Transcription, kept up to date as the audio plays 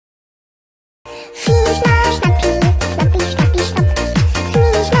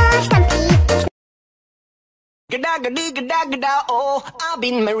Gegagedigedagedago, I've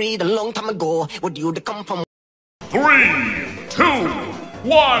been married a long time ago. Would you to come from 3, 2,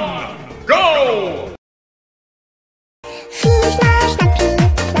 1, go!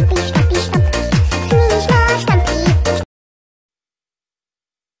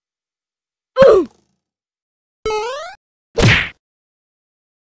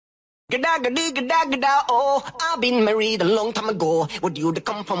 Gegagedigedagedago, I've been married a long time ago. Would you to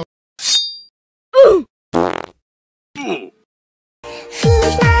come from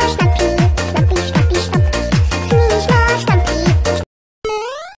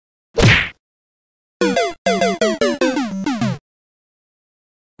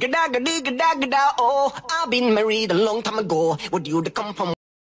Gegagedigedagedago, I've been married a long time ago. Would you to come from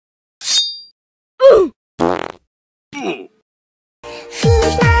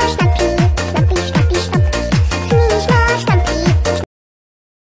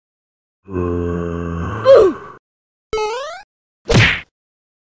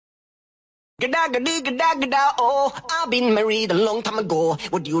Gegagedigedagedago, I've been married a long time ago.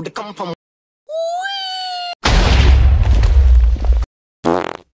 Would you to come from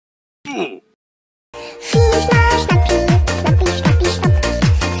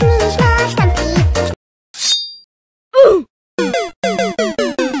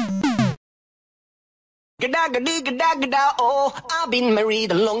Gegagedigedagedago, I've been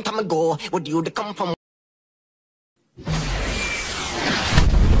married a long time ago. Would you to come from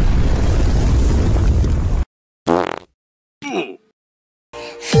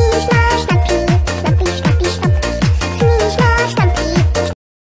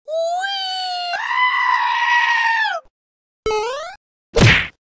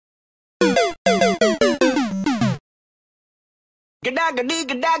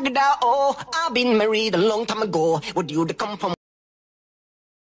Gegagedigedagedago, I've been married a long time ago. Would you to come from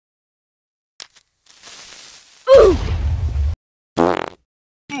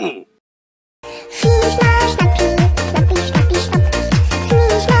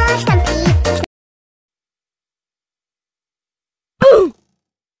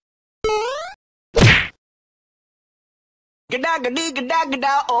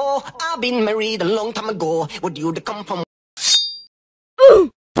Gegagedigedagedago, I've been married a long time ago. Would you to come from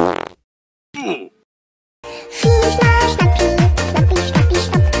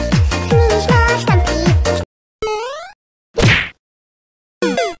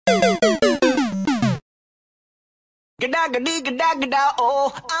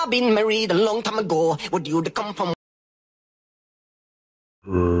Gegagedigedagedago, I've been married a long time ago. Would you to come from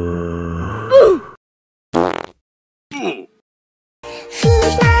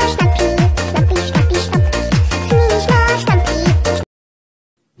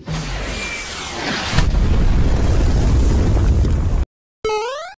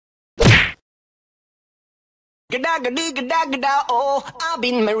Gegagedigedagedago, I've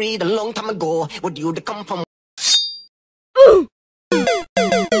been married a long time ago. Would you to come from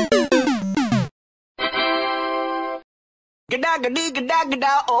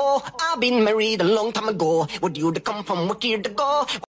Gegagedigedagedago, I've been married a long time ago. Would you to come from where to go?